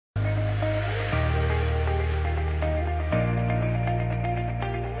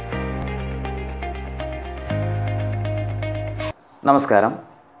നമസ്കാരം.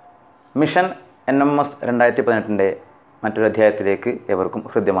 Mission NMMS 2018 മറ്റൊരു അധ്യായത്തിലേക്ക് ഏവർക്കും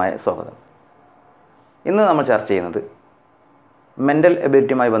ഹൃദ്യമായ സ്വാഗതം. ഇന്ന് നമ്മൾ ചർച്ച ചെയ്യുന്നത് മെൻ്റൽ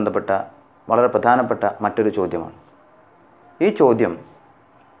എബിലിറ്റിയുമായി ബന്ധപ്പെട്ട വളരെ പ്രധാനപ്പെട്ട മറ്റൊരു ചോദ്യമാണ്.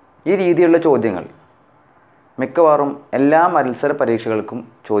 ഈ രീതിയിലുള്ള ചോദ്യങ്ങൾ മിക്കവാറും എല്ലാ മത്സര പരീക്ഷകൾക്കും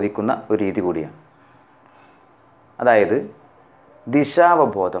ചോദിക്കുന്ന ഒരു രീതി കൂടിയാണ്. അതായത്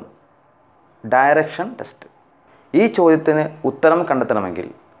ദിശാവബോധം, ഡയറക്ഷൻ ടെസ്റ്റ്. ഈ ചോദ്യത്തിന് ഉത്തരം കണ്ടെത്തണമെങ്കിൽ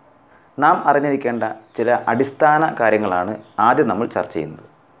നാം അറിഞ്ഞിരിക്കേണ്ട ചില അടിസ്ഥാന കാര്യങ്ങളാണ് ആദ്യം നമ്മൾ ചർച്ച ചെയ്യുന്നത്.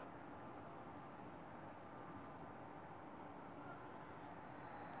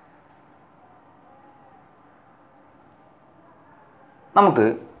 നമുക്ക്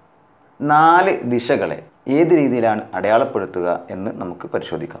 4 ദിശകളെ ഏത് രീതിയിലാണ് അടയാളപ്പെടുത്തുക എന്ന് നമുക്ക്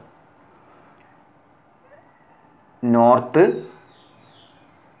പരിശോധിക്കാം. North,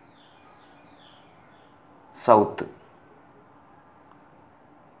 south,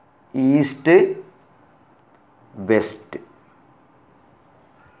 east, west.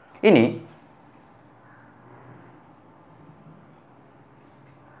 ഇനി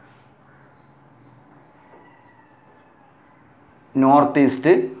north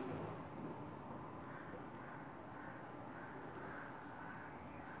east,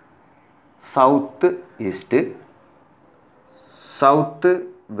 south east, south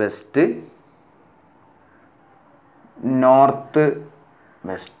west, north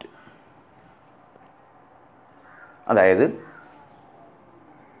west. അതായത്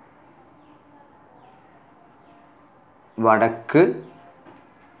വടക്ക്,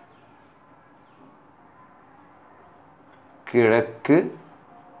 കിഴക്ക്,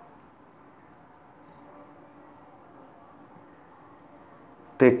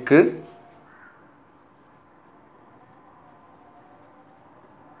 തെക്ക്,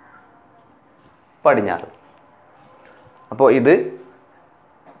 പടിഞ്ഞാറ്. അപ്പോൾ ഇത്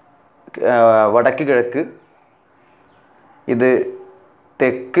വടക്ക് കിഴക്ക്, ഇത്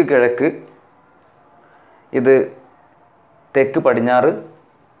തെക്ക് കിഴക്ക്, ഇത് തെക്ക് പടിഞ്ഞാറ്,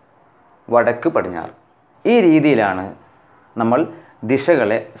 വടക്ക് പടിഞ്ഞാറ്. ഈ രീതിയിലാണ് നമ്മൾ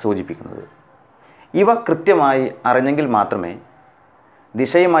ദിശകളെ സൂചിപ്പിക്കുന്നത്. ഇവ കൃത്യമായി അറിഞ്ഞെങ്കിൽ മാത്രമേ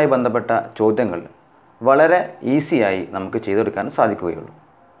ദിശയുമായി ബന്ധപ്പെട്ട ചോദ്യങ്ങൾ വളരെ ഈസിയായി നമുക്ക് ചെയ്തെടുക്കാൻ സാധിക്കുകയുള്ളൂ.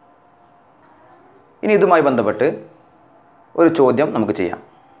 ഇനി ഇതുമായി ബന്ധപ്പെട്ട് ഒരു ചോദ്യം നമുക്ക് ചെയ്യാം.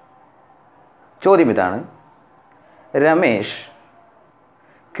 ചോദ്യം ഇതാണ്: രമേശ്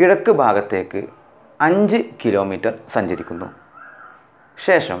കിഴക്ക് ഭാഗത്തേക്ക് 5 കിലോമീറ്റർ സഞ്ചരിക്കുന്നു.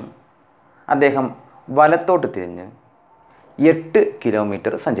 ശേഷം അദ്ദേഹം വലത്തോട്ട് തിരിഞ്ഞ് 8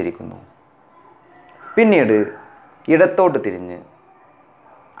 കിലോമീറ്റർ സഞ്ചരിക്കുന്നു. പിന്നീട് ഇടത്തോട്ട് തിരിഞ്ഞ്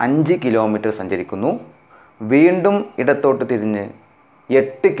 5 കിലോമീറ്റർ സഞ്ചരിക്കുന്നു. വീണ്ടും ഇടത്തോട്ട് തിരിഞ്ഞ്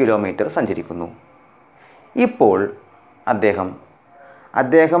 8 കിലോമീറ്റർ സഞ്ചരിക്കുന്നു. ഇപ്പോൾ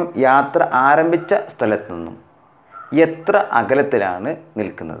അദ്ദേഹം യാത്ര ആരംഭിച്ച സ്ഥലത്തു നിന്നും എത്ര അകലത്തിലാണ്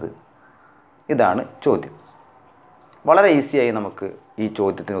നിൽക്കുന്നത്? ഇതാണ് ചോദ്യം. വളരെ ഈസിയായി നമുക്ക് ഈ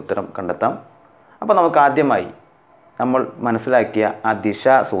ചോദ്യത്തിന് ഉത്തരം കണ്ടെത്താം. അപ്പോൾ നമുക്ക് ആദ്യമായി നമ്മൾ മനസ്സിലാക്കിയ ആ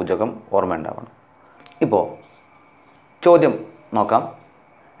ദിശാ സൂചകം ഓർമ്മയുണ്ടാവണം. ഇപ്പോൾ ചോദ്യം നോക്കാം.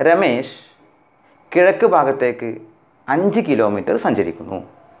 രമേശ് കിഴക്ക് ഭാഗത്തേക്ക് 5 കിലോമീറ്റർ സഞ്ചരിക്കുന്നു.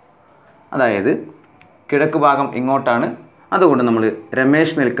 അതായത് കിഴക്ക് ഭാഗം ഇങ്ങോട്ടാണ്. അതുകൊണ്ട് നമ്മൾ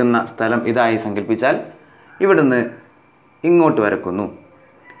രമേശ് നിൽക്കുന്ന സ്ഥലം ഇതായി സങ്കല്പിച്ചാൽ ഇവിടുന്ന് ഇങ്ങോട്ട് വരക്കുന്നു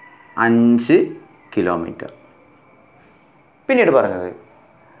 5 കിലോമീറ്റർ. പിന്നീട് പറഞ്ഞത്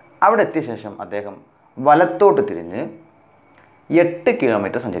അവിടെ എത്തിയ ശേഷം അദ്ദേഹം വലത്തോട്ട് തിരിഞ്ഞ് 8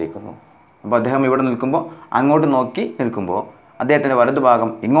 കിലോമീറ്റർ സഞ്ചരിക്കുന്നു. അപ്പോൾ അദ്ദേഹം ഇവിടെ നിൽക്കുമ്പോൾ അങ്ങോട്ട് നോക്കി നിൽക്കുമ്പോൾ അദ്ദേഹത്തിൻ്റെ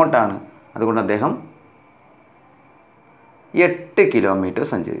വലതുഭാഗം ഇങ്ങോട്ടാണ്. അതുകൊണ്ട് അദ്ദേഹം 8 കിലോമീറ്റർ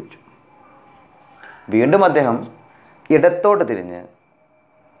സഞ്ചരിച്ചു. വീണ്ടും അദ്ദേഹം ഇടത്തോട്ട് തിരിഞ്ഞ്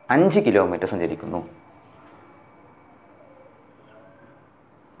 5 കിലോമീറ്റർ സഞ്ചരിക്കുന്നു.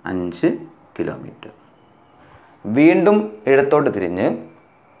 5 കിലോമീറ്റർ. വീണ്ടും ഇടത്തോട്ട് തിരിഞ്ഞ്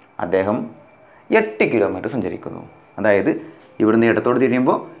അദ്ദേഹം 8 കിലോമീറ്റർ സഞ്ചരിക്കുന്നു. അതായത് ഇവിടുന്ന് ഇടത്തോട്ട്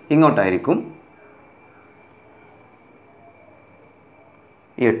തിരിയുമ്പോൾ ഇങ്ങോട്ടായിരിക്കും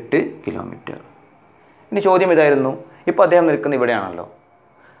 8 കിലോമീറ്റർ. ഇനി ചോദ്യം ഇതായിരുന്നു: ഇപ്പോൾ അദ്ദേഹം നിൽക്കുന്ന ഇവിടെയാണല്ലോ.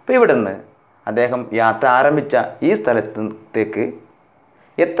 അപ്പോൾ ഇവിടുന്ന് അദ്ദേഹം യാത്ര ആരംഭിച്ച ഈ സ്ഥലത്തേക്ക്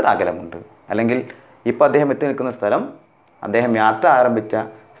എത്ര അകലമുണ്ട്? അല്ലെങ്കിൽ ഇപ്പോൾ അദ്ദേഹം എത്തി നിൽക്കുന്ന സ്ഥലം അദ്ദേഹം യാത്ര ആരംഭിച്ച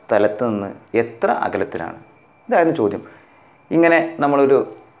സ്ഥലത്ത് നിന്ന് എത്ര അകലത്തിലാണ്? ഇതായിരുന്നു ചോദ്യം. ഇങ്ങനെ നമ്മളൊരു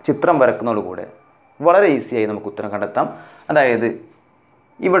ചിത്രം വരക്കുന്നതോടുകൂടെ വളരെ ഈസിയായി നമുക്ക് ഉത്തരം കണ്ടെത്താം. അതായത്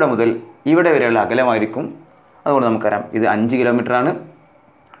ഇവിടെ മുതൽ ഇവിടെ വരെയുള്ള അകലമായിരിക്കും. അതുകൊണ്ട് നമുക്കറിയാം ഇത് 5 കിലോമീറ്ററാണ്.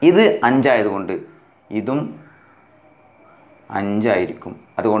 ഇത് 5 ആയതുകൊണ്ട് ഇതും 5 ആയിരിക്കും.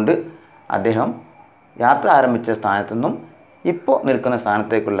 അതുകൊണ്ട് അദ്ദേഹം യാത്ര ആരംഭിച്ച സ്ഥാനത്തു നിന്നും ഇപ്പോൾ നിൽക്കുന്ന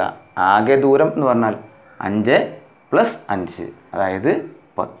സ്ഥാനത്തേക്കുള്ള ആകെ ദൂരം എന്ന് പറഞ്ഞാൽ 5 + 5, അതായത്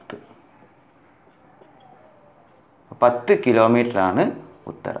 10. 10 കിലോമീറ്ററാണ്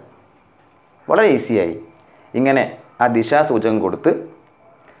ഉത്തരം. വളരെ ഈസിയായി ഇങ്ങനെ ആ ദിശാസൂചകം കൊടുത്ത്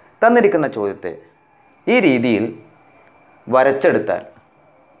തന്നിരിക്കുന്ന ചോദ്യത്തെ ഈ രീതിയിൽ വരച്ചെടുത്താൽ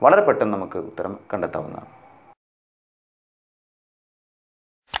വളരെ പെട്ടെന്ന് നമുക്ക് ഉത്തരം കണ്ടെത്താവുന്നതാണ്.